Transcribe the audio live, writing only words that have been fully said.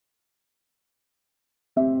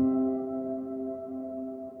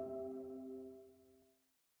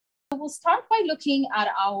we'll start by looking at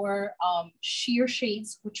our sheer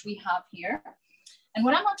shades, which we have here. And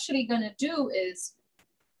what I'm actually gonna do is,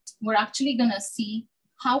 we're actually gonna see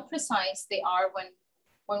how precise they are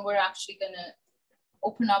when we're actually gonna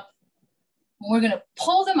open up. When we're gonna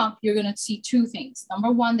pull them up, you're gonna see two things.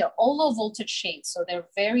 Number one, they're all low voltage shades, so they're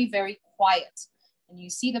very, very quiet. And you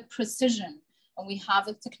see the precision, and we have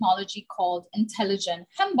a technology called intelligent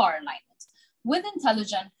hem-bar alignment. With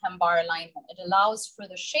intelligent hem-bar alignment, it allows for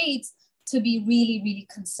the shades to be really, really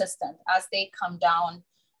consistent as they come down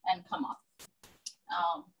and come up.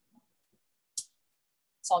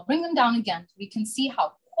 So I'll bring them down again. We can see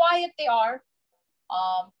how quiet they are,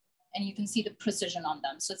 and you can see the precision on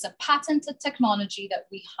them. So it's a patented technology that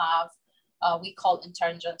we have, we call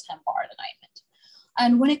intelligent hem-bar alignment.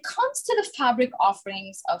 And when it comes to the fabric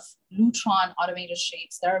offerings of Lutron automated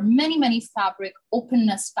shades, there are many, many fabric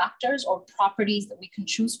openness factors or properties that we can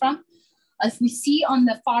choose from. As we see on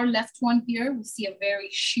the far left one here, we see a very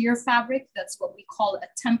sheer fabric. That's what we call a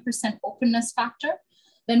 10% openness factor.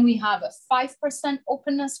 Then we have a 5%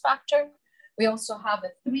 openness factor. We also have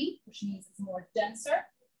a 3, which means it's more denser,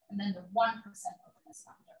 and then the 1% openness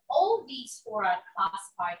factor. All these four are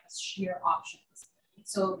classified as sheer options.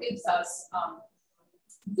 So it gives us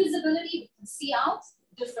visibility, we can see out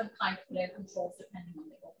different kind of glare controls depending on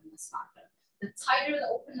the openness factor. The tighter the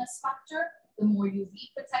openness factor, the more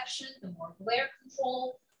UV protection, the more glare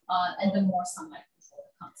control, and the more sunlight control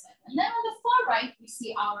that comes in. And then on the far right, we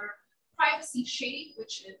see our privacy shade,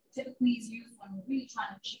 which typically is used when we're really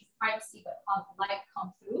trying to achieve privacy, but have light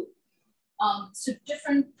come through. So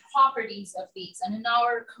different properties of these. And in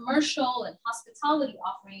our commercial and hospitality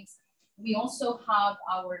offerings, we also have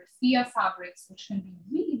our Thea fabrics, which can be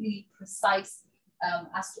really, really precise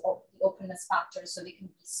as to the openness factors, so they can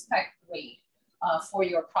be spec grade for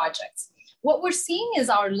your projects. What we're seeing is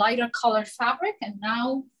our lighter colored fabric, and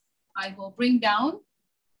now I will bring down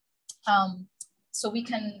so we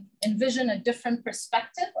can envision a different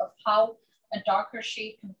perspective of how a darker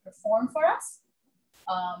shade can perform for us.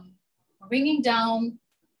 Bringing down,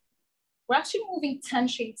 we're actually moving 10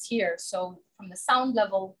 shades here. So from the sound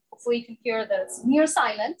level, hopefully you can hear that it's near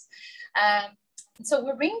silent. And so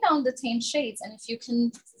we're bringing down the 10 shades. And if you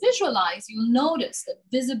can visualize, you'll notice that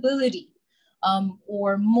visibility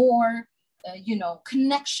or more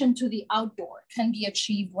connection to the outdoor can be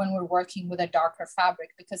achieved when we're working with a darker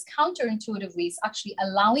fabric, because counterintuitively, it's actually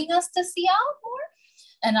allowing us to see out more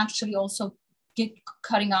and actually also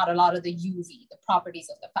cutting out a lot of the UV, the properties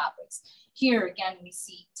of the fabrics. Here again, we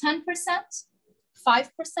see 10%,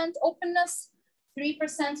 5% openness,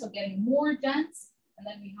 3%, so getting more dense. And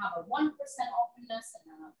then we have a 1% openness, and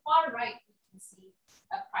then on the far right, we can see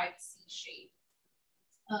a privacy shade.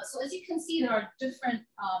 So as you can see, there are different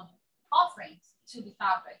offerings to the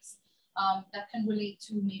fabrics that can relate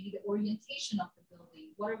to maybe the orientation of the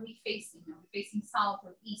building. What are we facing? Are we facing south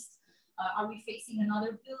or east? Are we facing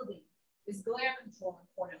another building? Is glare control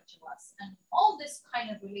important to us? And all this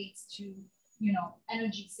kind of relates to,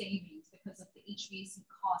 energy savings because of the HVAC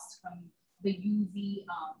cost from the UV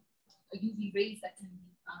rays that can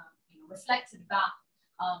be reflected back,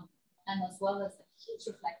 and as well as the heat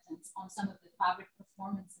reflectance on some of the fabric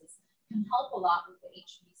performances can help a lot with the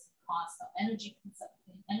HVAC cost of energy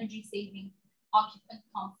consumption, energy saving, occupant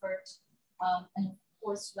comfort, and of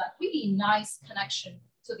course that really nice connection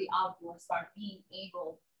to the outdoors by being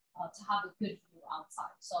able to have a good view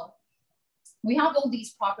outside. So we have all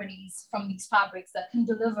these properties from these fabrics that can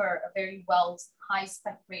deliver a very well high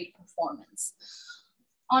spec grade performance.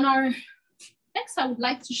 On our next, I would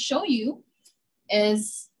like to show you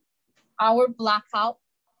is our blackout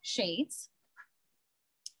shades.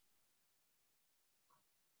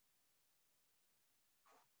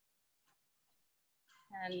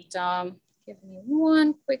 And give me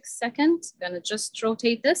one quick second. I'm gonna just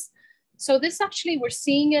rotate this. So this actually, we're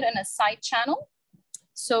seeing it in a side channel.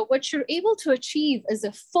 So what you're able to achieve is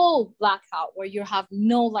a full blackout where you have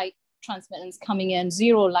no light transmittance coming in,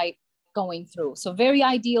 zero light going through. So very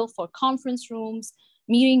ideal for conference rooms,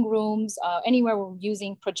 meeting rooms, anywhere we're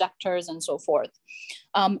using projectors and so forth.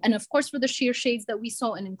 And of course, for the sheer shades that we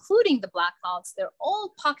saw and including the blackouts, they're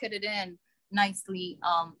all pocketed in nicely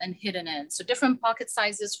and hidden in. So different pocket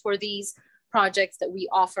sizes for these projects that we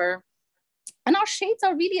offer. And our shades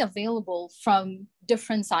are really available from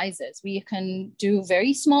different sizes. We can do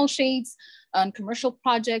very small shades on commercial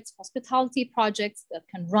projects, hospitality projects that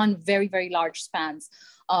can run very, very large spans.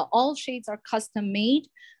 All shades are custom made.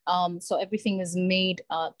 So everything is made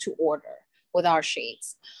to order with our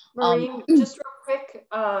shades. Maureen, just real quick,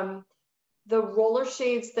 the roller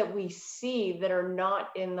shades that we see that are not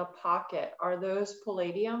in the pocket, are those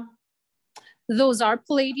palladium? Those are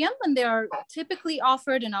palladium, and they are typically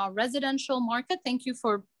offered in our residential market. Thank you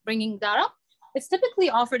for bringing that up. It's typically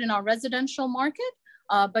offered in our residential market,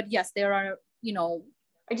 but yes, there are, you know.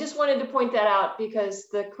 I just wanted to point that out because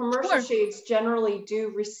the commercial shades generally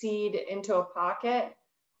do recede into a pocket.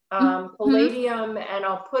 Palladium, and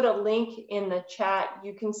I'll put a link in the chat.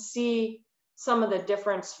 You can see some of the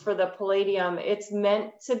difference for the palladium. It's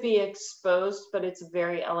meant to be exposed, but it's a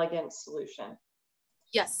very elegant solution.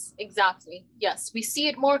 Yes, exactly. Yes, we see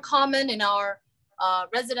it more common in our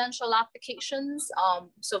residential applications,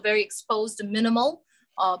 so very exposed and minimal.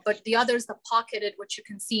 But the others, the pocketed, which you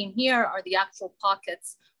can see in here, are the actual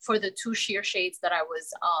pockets for the two sheer shades that I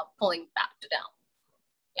was pulling back down.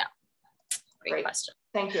 Yeah, great question.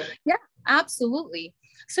 Thank you. Yeah, absolutely.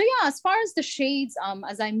 So yeah, as far as the shades,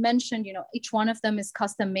 as I mentioned, you know, each one of them is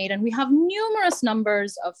custom made, and we have numerous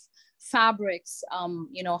numbers of fabrics,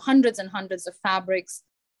 you know, hundreds and hundreds of fabrics.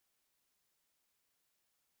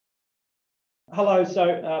 Hello,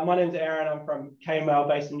 so my name's Aaron. I'm from KML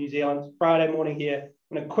based in New Zealand. It's Friday morning here.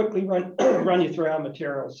 I'm going to quickly run you through our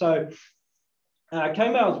materials. So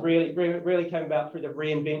KML really came about through the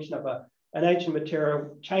reinvention of an ancient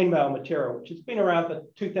material, chainmail material, which has been around for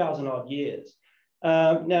 2,000 odd years.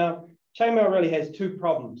 Now, chainmail really has two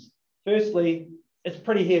problems. Firstly, it's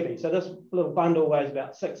pretty heavy. So this little bundle weighs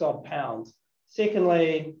about 6 odd pounds.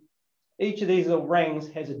 Secondly, each of these little rings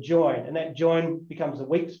has a join, and that join becomes a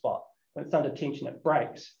weak spot. When it's under tension, it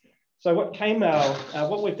breaks. So what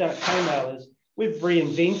we've done at KML is we've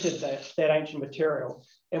reinvented that ancient material,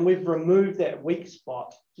 and we've removed that weak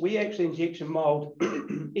spot. We actually injection mold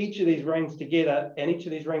each of these rings together, and each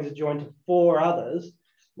of these rings are joined to 4 others,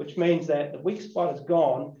 which means that the weak spot is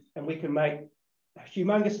gone, and we can make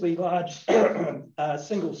humongously large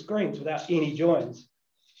single screens without any joins.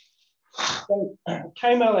 So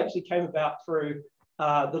KML actually came about through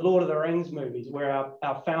the Lord of the Rings movies, where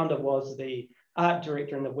our founder was the art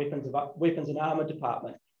director in the weapons and armor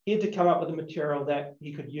department. He had to come up with a material that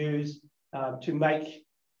he could use to make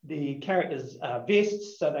the characters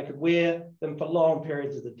vests so they could wear them for long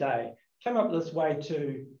periods of the day. Came up with this way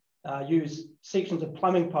to use sections of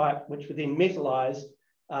plumbing pipe, which were then metallized,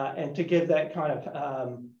 and to give that kind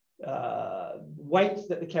of weight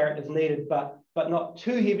that the characters needed, but not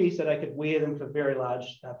too heavy so they could wear them for very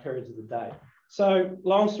large periods of the day. So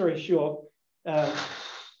long story short,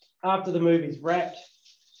 after the movies wrapped,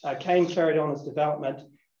 Kane carried on his development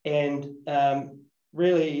and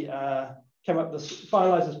really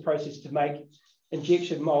finalized this process to make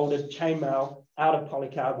injection molded chainmail out of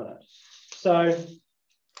polycarbonate. So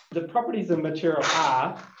the properties of the material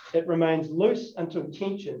are, it remains loose until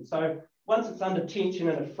tension. So once it's under tension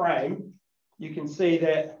in a frame, you can see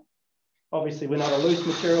that obviously we're not a loose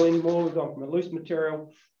material anymore. We've gone from a loose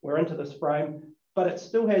material, we're into this frame, but it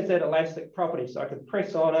still has that elastic property. So I can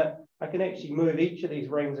press on it. I can actually move each of these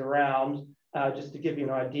rings around just to give you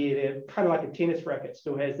an idea. They're kind of like a tennis racket,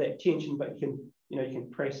 still has that tension, but you can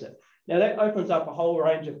press it. Now that opens up a whole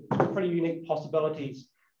range of pretty unique possibilities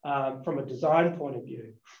from a design point of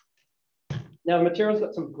view. Now the material's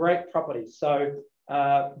got some great properties. So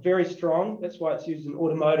very strong. That's why it's used in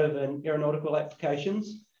automotive and aeronautical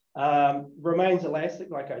applications. Remains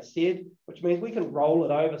elastic, like I said, which means we can roll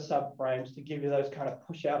it over subframes to give you those kind of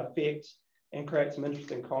push out effects and create some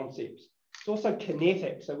interesting concepts. It's also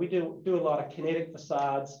kinetic. So we do a lot of kinetic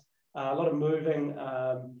facades, a lot of moving,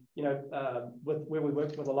 where we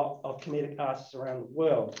work with a lot of kinetic artists around the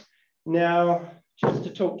world. Now, just to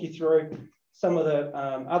talk you through some of the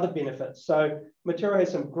other benefits. So material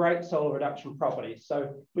has some great solar reduction properties.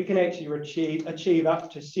 So we can actually achieve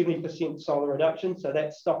up to 70% solar reduction. So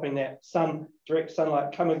that's stopping that direct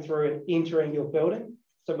sunlight coming through and entering your building.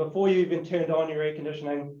 So before you even turned on your air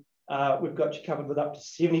conditioning, we've got you covered with up to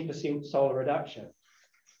 70% solar reduction.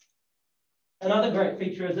 Another great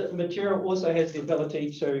feature is that the material also has the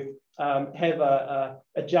ability to have a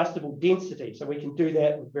adjustable density. So we can do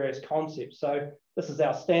that with various concepts. So this is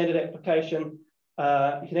our standard application.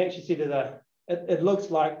 You can actually see that it looks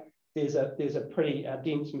like there's a pretty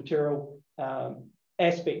dense material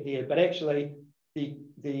aspect there, but actually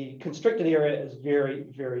the constricted area is very,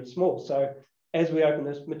 very small. So as we open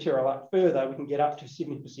this material up further, we can get up to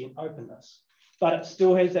 70% openness, but it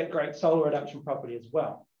still has that great solar reduction property as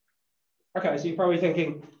well. Okay, so you're probably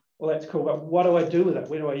thinking, well, that's cool, but what do I do with it?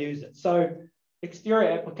 Where do I use it? So exterior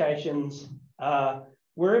applications,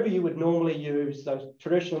 wherever you would normally use those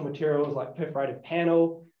traditional materials like perforated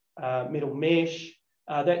panel, metal mesh,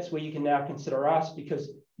 that's where you can now consider us, because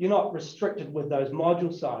you're not restricted with those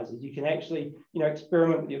module sizes. You can actually,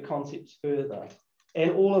 experiment with your concepts further.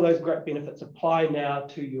 And all of those great benefits apply now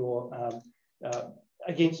to your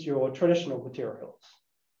against your traditional materials.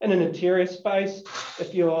 In an interior space,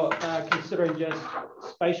 if you're considering just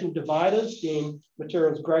spatial dividers, then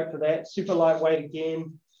material is great for that. Super lightweight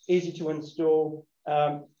again, easy to install.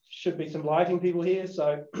 Should be some lighting people here.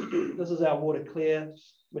 So this is our water clear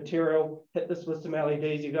material. Hit this with some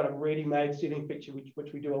LEDs. You've got a ready-made ceiling fixture,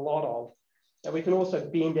 which we do a lot of. And we can also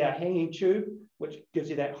bend our hanging tube, which gives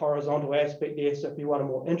you that horizontal aspect there. So if you want a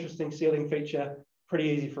more interesting ceiling feature, pretty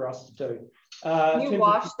easy for us to do. Can you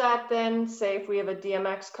wash that then? Say if we have a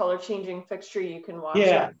DMX color changing fixture, you can wash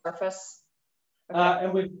that surface. Okay.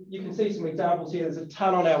 And you can see some examples here. There's a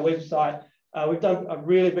ton on our website. We've done a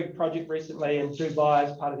really big project recently in Dubai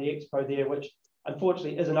as part of the expo there, which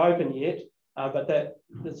unfortunately isn't open yet. But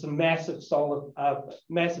there's some massive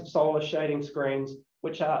solar shading screens,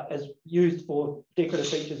 which are used for decorative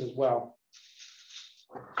features as well.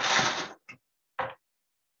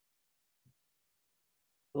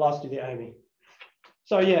 Lost you there, Amy.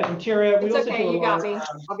 So yeah, interior. It's okay, you got me.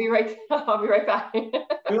 I'll be right back.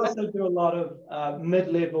 We also do a lot of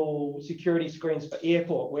mid-level security screens for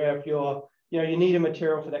airport, where if you need a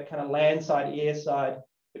material for that kind of landside, airside,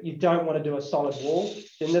 but you don't want to do a solid wall,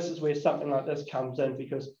 then this is where something like this comes in,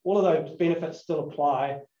 because all of those benefits still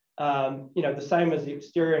apply. The same as the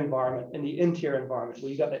exterior environment and the interior environment,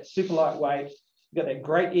 where you got that super lightweight, you got that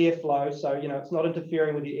great airflow, so it's not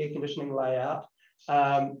interfering with the air conditioning layout.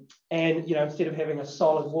 And instead of having a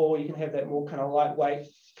solid wall, you can have that more kind of lightweight,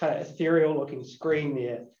 kind of ethereal looking screen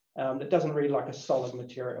there that doesn't read like a solid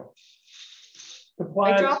material.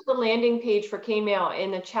 I dropped the landing page for K-Mail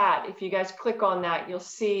in the chat. If you guys click on that, you'll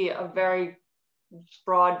see a very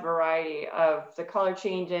broad variety of the color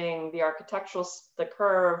changing, the architectural, the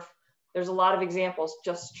curve. There's a lot of examples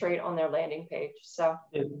just straight on their landing page. So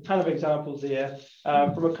yeah, a ton of examples there.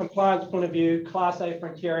 From a compliance point of view, Class A for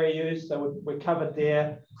interior use, so we're covered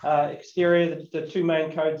there. Exterior, the two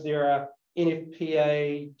main codes there are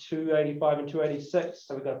NFPA 285 and 286.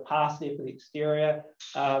 So we've got a pass there for the exterior.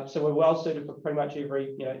 So we're well suited for pretty much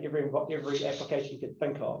every application you could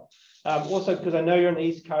think of. Also, because I know you're on the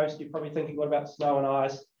East Coast, you're probably thinking, what about snow and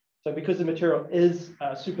ice? So because the material is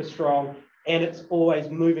super strong, and it's always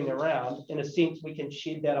moving around, in a sense, we can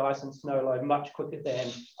shed that ice and snow load much quicker than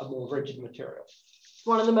a more rigid material.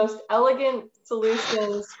 One of the most elegant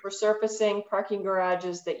solutions for surfacing parking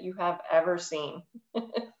garages that you have ever seen.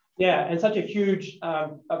 Yeah, and such a huge a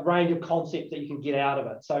range of concepts that you can get out of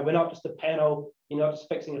it. So we're not just a panel, you're not just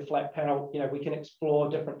fixing a flat panel, we can explore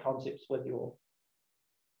different concepts with you all.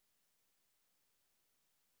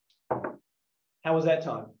 How was that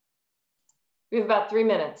time? We have about 3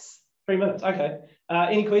 minutes. 3 minutes, okay.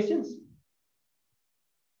 Any questions?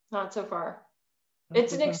 Not so far.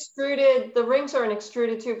 It's an extruded, the rings are an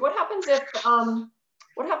extruded tube. What happens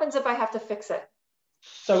if I have to fix it?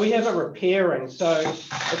 So we have a repair ring. So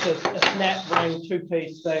it's a snap ring,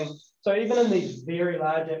 two-piece thing. So even in these very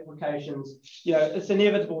large applications, it's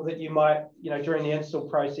inevitable that you might, during the install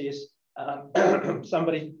process,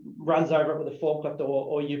 somebody runs over it with a forklift,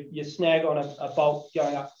 or you snag on a bolt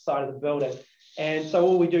going up the side of the building. And so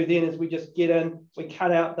all we do then is we just get in, we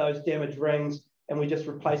cut out those damaged rings, and we just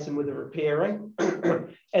replace them with a repair ring.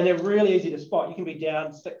 And they're really easy to spot. You can be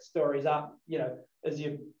down 6 stories up, as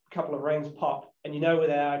your couple of rings pop, and where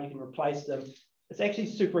they are, and you can replace them. It's actually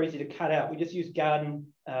super easy to cut out. We just use garden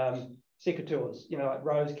secateurs, like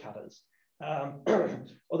rose cutters.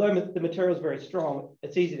 Although the material is very strong,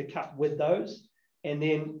 it's easy to cut with those. And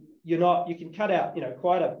then you can cut out,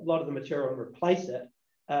 quite a lot of the material and replace it.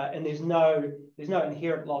 And there's no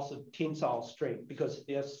inherent loss of tensile strength, because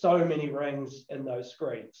there's so many rings in those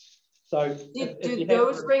screens. So do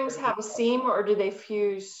those rings have a seam, or do they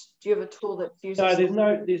fuse? Do you have a tool that fuses?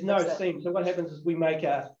 No, there's no seam. So what happens is we make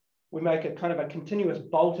a kind of a continuous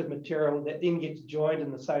bolted material that then gets joined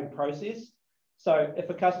in the same process. So if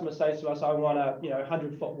a customer says to us, I want a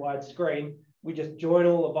 100-foot wide screen, we just join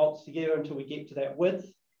all the bolts together until we get to that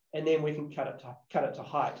width, and then we can cut it to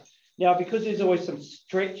height. Now, because there's always some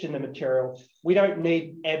stretch in the material, we don't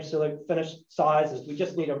need absolute finished sizes. We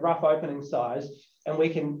just need a rough opening size, and we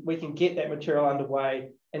can get that material underway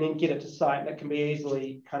and then get it to site, and it can be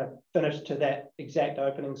easily kind of finished to that exact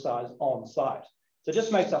opening size on site. So it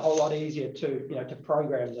just makes it a whole lot easier to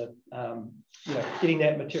program the getting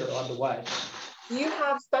that material underway. Do you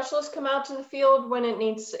have specialists come out to the field when it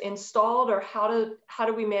needs installed, or how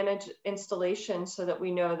do we manage installation so that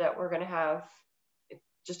we know that we're going to have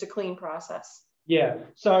just a clean process? Yeah,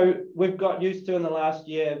 so we've got used to in the last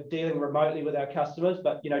year dealing remotely with our customers,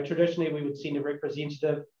 but traditionally we would send a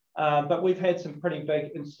representative, but we've had some pretty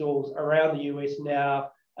big installs around the US now,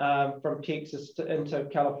 from Texas into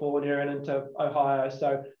California and into Ohio.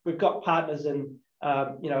 So we've got partners in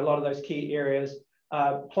you know, a lot of those key areas.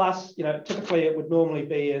 Plus, you know, typically it would normally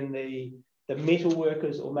be in the metal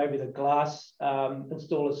workers or maybe the glass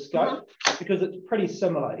installer's scope, because it's pretty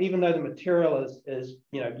similar. Even though the material is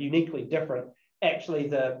you know, uniquely different, actually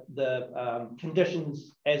the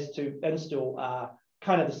conditions as to install are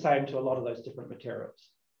kind of the same to a lot of those different materials.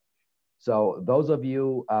 So those of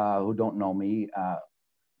you who don't know me,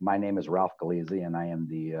 my name is Ralph Gauzy, and I am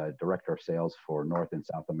the Director of Sales for North and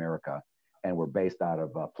South America. And we're based out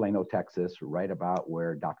of Plano, Texas, right about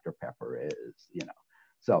where Dr. Pepper is, you know.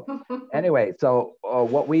 So anyway, so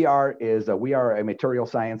what we are is we are a material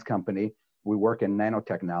science company. We work in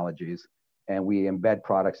nanotechnologies, and we embed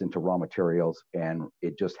products into raw materials, and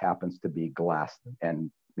it just happens to be glass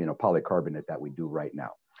and, you know, polycarbonate that we do right now.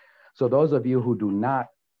 So those of you who do not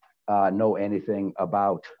know anything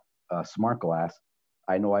about smart glass,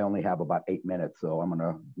 I know I only have about 8 minutes, so I'm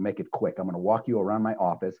gonna make it quick. I'm gonna walk you around my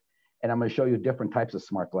office, and I'm gonna show you different types of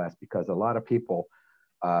smart glass, because a lot of people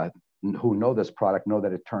who know this product know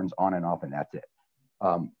that it turns on and off, and that's it.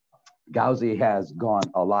 Gauzy has gone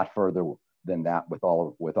a lot further than that with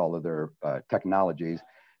all of their technologies,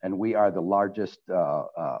 and we are the largest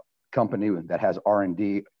company that has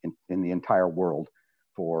R&D in the entire world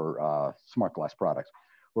for smart glass products.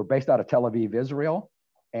 We're based out of Tel Aviv, Israel,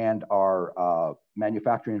 and our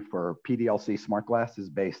manufacturing for PDLC smart glass is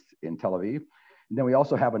based in Tel Aviv. And then we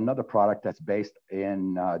also have another product that's based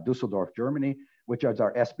in Dusseldorf, Germany, which is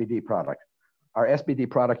our SPD product. Our SPD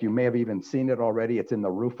product, you may have even seen it already. It's in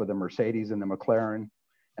the roof of the Mercedes and the McLaren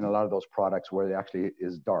and a lot of those products where it actually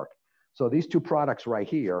is dark. So these two products right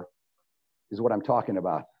here is what I'm talking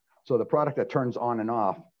about. So the product that turns on and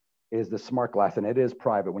off is the smart glass, and it is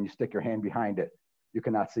private. When you stick your hand behind it, you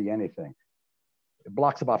cannot see anything. It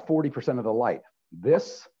blocks about 40% of the light.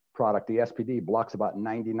 This product, the SPD, blocks about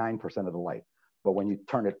 99% of the light. But when you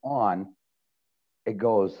turn it on, it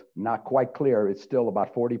goes not quite clear. It's still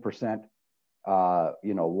about 40%,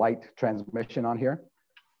 you know, light transmission on here,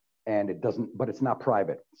 and it doesn't. But it's not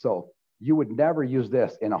private. So you would never use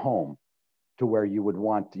this in a home, to where you would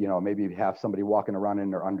want, you know, maybe have somebody walking around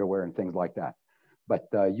in their underwear and things like that. But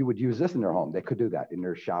you would use this in their home. They could do that in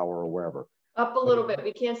their shower or wherever. Up a little bit.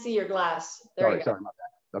 We can't see your glass. There you go. Sorry about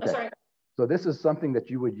that. Okay. That's right. So this is something that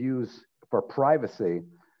you would use for privacy.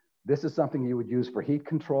 This is something you would use for heat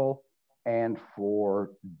control and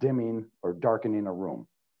for dimming or darkening a room.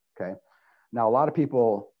 Okay. Now, a lot of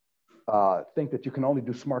people think that you can only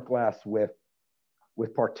do smart glass with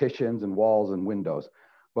partitions and walls and windows.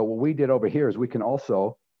 But what we did over here is we can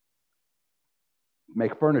also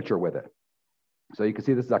make furniture with it. So you can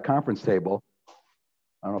see this is a conference table.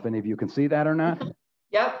 I don't know if any of you can see that or not.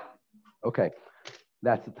 Yep. Okay.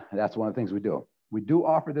 That's one of the things we do. We do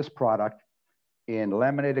offer this product in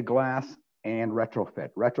laminated glass and retrofit.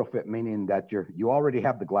 Retrofit meaning that you already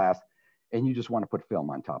have the glass and you just want to put film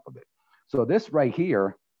on top of it. So this right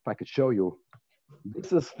here, if I could show you,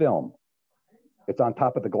 this is film. It's on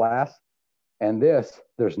top of the glass. And this,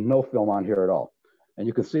 there's no film on here at all. And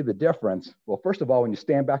you can see the difference. Well, first of all, when you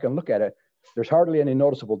stand back and look at it, there's hardly any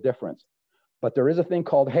noticeable difference. But there is a thing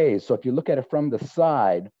called haze. So if you look at it from the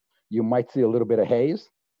side, you might see a little bit of haze,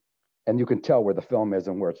 and you can tell where the film is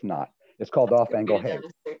and where it's not. It's called off-angle haze.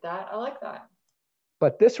 That. I like that.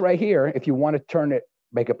 But this right here, if you want to turn it,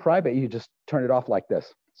 make it private, you just turn it off like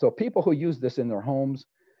this. So people who use this in their homes,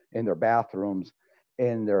 in their bathrooms,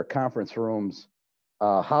 in their conference rooms,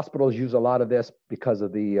 hospitals use a lot of this because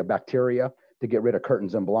of the bacteria to get rid of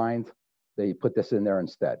curtains and blinds. They put this in there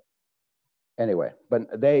instead. Anyway,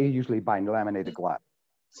 but they usually buy laminated glass.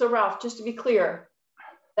 So Ralph, just to be clear,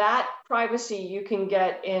 that privacy you can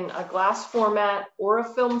get in a glass format or a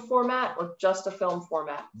film format or just a film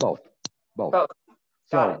format? Both.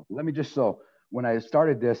 So let me just, when I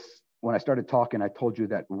started talking, I told you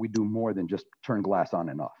that we do more than just turn glass on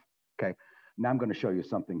and off, okay? Now I'm gonna show you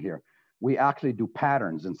something here. We actually do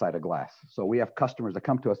patterns inside a glass. So we have customers that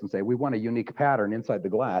come to us and say, we want a unique pattern inside the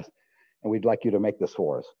glass, and we'd like you to make this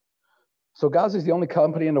for us. So Gauzy is the only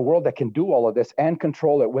company in the world that can do all of this and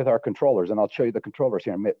control it with our controllers. And I'll show you the controllers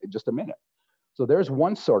here in just a minute. So there's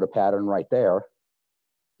one sort of pattern right there.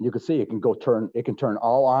 You can see it can turn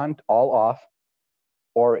all on, all off,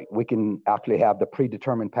 or we can actually have the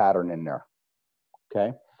predetermined pattern in there,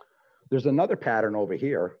 okay? There's another pattern over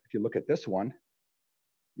here. If you look at this one,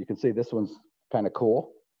 you can see this one's kind of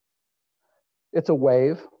cool. It's a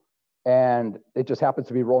wave, and it just happens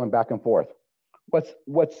to be rolling back and forth.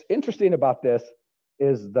 What's interesting about this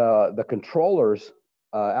is the controllers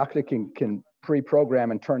actually can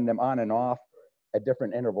pre-program and turn them on and off at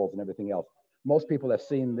different intervals and everything else. Most people have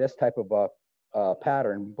seen this type of a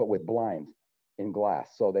pattern, but with blinds in glass.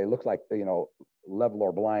 So they look like, you know,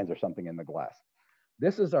 level blinds or something in the glass.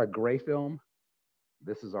 This is our gray film.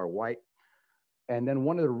 This is our white. And then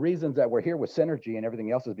one of the reasons that we're here with Synergy and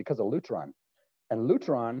everything else is because of Lutron. And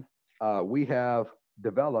Lutron, we have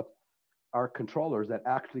developed our controllers that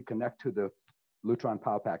actually connect to the Lutron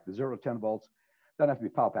power pack, the 0 to 10 volts. Doesn't have to be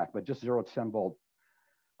power pack, but just 0 to 10 volt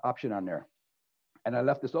option on there. And I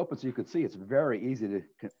left this open so you could see it's very easy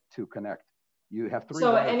to connect. You have three.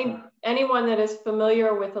 So anyone that is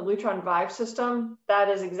familiar with the Lutron Vive system, that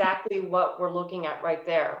is exactly what we're looking at right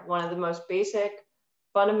there. One of the most basic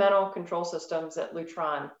fundamental control systems that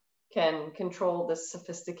Lutron can control this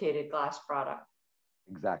sophisticated glass product.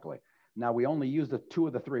 Exactly. Now we only use the 2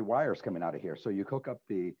 of the 3 wires coming out of here. So you hook up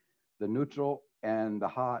the neutral and the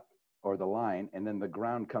hot or the line, and then the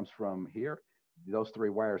ground comes from here. Those 3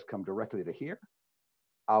 wires come directly to here.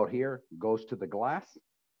 Out here goes to the glass.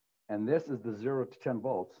 And this is the 0 to 10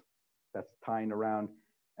 volts that's tying around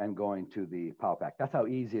and going to the power pack. That's how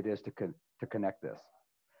easy it is to connect this.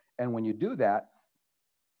 And when you do that,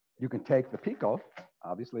 you can take the Pico,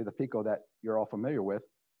 obviously the Pico that you're all familiar with,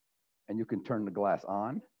 and you can turn the glass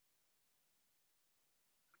on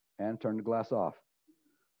and turn the glass off.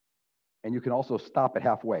 And you can also stop it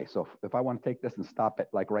halfway. So if I want to take this and stop it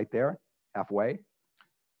like right there, halfway,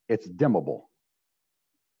 it's dimmable.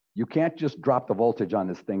 You can't just drop the voltage on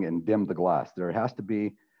this thing and dim the glass. There has to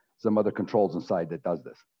be some other controls inside that does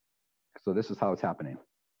this. So this is how it's happening.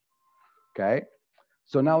 Okay.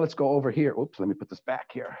 So now let's go over here. Oops, let me put this back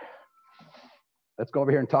here. Let's go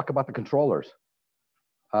over here and talk about the controllers.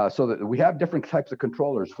 So that we have different types of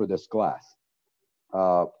controllers for this glass.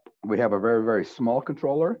 We have a very, very small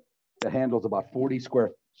controller that handles about 40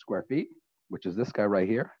 square feet, which is this guy right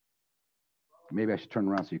here. Maybe I should turn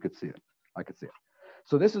around so you could see it. I could see it.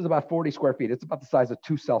 So this is about 40 square feet. It's about the size of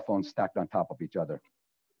 2 cell phones stacked on top of each other.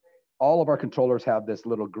 All of our controllers have this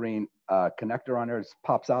little green connector on there. It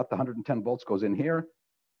pops out, the 110 volts goes in here.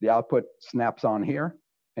 The output snaps on here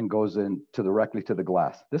and goes in directly to the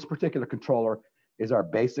glass. This particular controller is our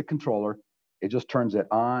basic controller. It just turns it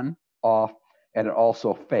on, off, and it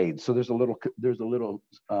also fades. So there's a little,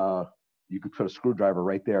 you can put a screwdriver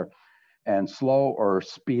right there and slow or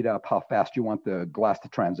speed up how fast you want the glass to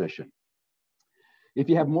transition. If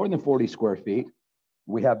you have more than 40 square feet,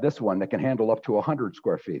 we have this one that can handle up to 100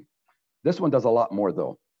 square feet. This one does a lot more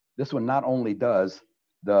though. This one not only does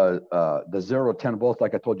the 0 to 10 volts,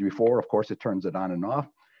 like I told you before, of course it turns it on and off.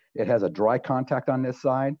 It has a dry contact on this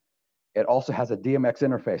side. It also has a DMX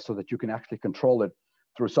interface so that you can actually control it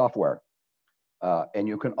through software. And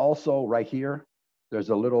you can also, right here,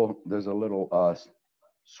 there's a little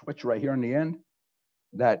switch right here in the end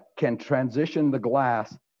that can transition the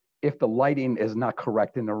glass if the lighting is not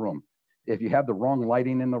correct in the room. If you have the wrong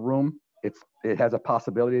lighting in the room, it has a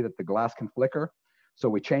possibility that the glass can flicker. So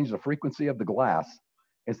we change the frequency of the glass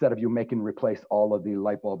instead of you replace all of the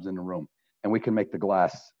light bulbs in the room. And we can make the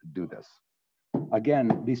glass do this.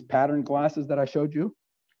 Again, these pattern glasses that I showed you,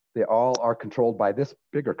 they all are controlled by this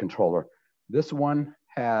bigger controller. This one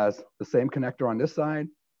has the same connector on this side,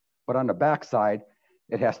 but on the back side,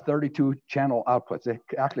 it has 32 channel outputs. It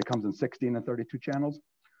actually comes in 16 and 32 channels.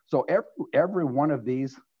 So every one of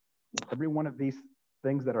these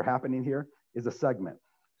things that are happening here is a segment,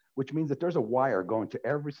 which means that there's a wire going to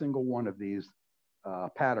every single one of these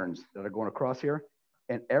patterns that are going across here,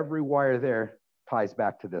 and every wire there ties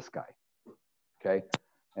back to this guy. Okay,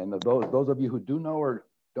 and those of you who do know or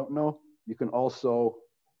don't know, you can also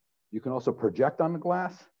project on the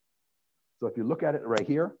glass. So if you look at it right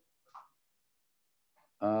here,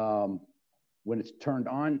 when it's turned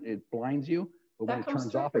on, it blinds you. But when it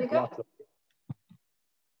turns off, it blocks it.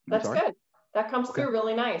 That's good. That comes through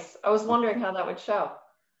really nice. I was wondering how that would show.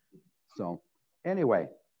 So anyway.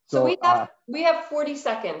 So we have 40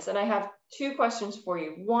 seconds and I have 2 questions for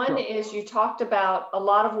you. One is you talked about a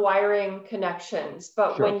lot of wiring connections,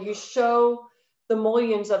 but when you show the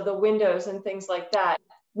mullions of the windows and things like that,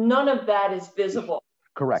 none of that is visible.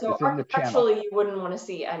 Correct. So it's in the channel. architecturally, you wouldn't want to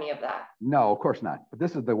see any of that. No, of course not. But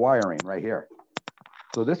this is the wiring right here.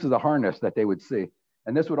 So this is a harness that they would see.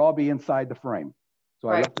 And this would all be inside the frame. So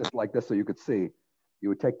I left this like this so you could see. You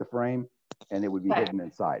would take the frame and it would be hidden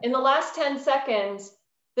inside. In the last 10 seconds,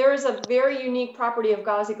 there is a very unique property of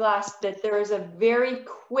Gauzy glass that there is a very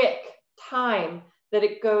quick time that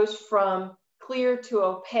it goes from clear to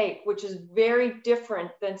opaque, which is very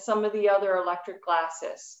different than some of the other electric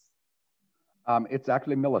glasses. It's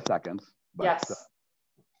actually milliseconds. But, yes.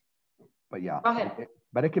 But yeah. Go ahead.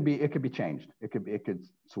 But it could be changed. It could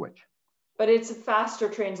switch. But it's a faster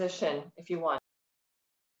transition if you want.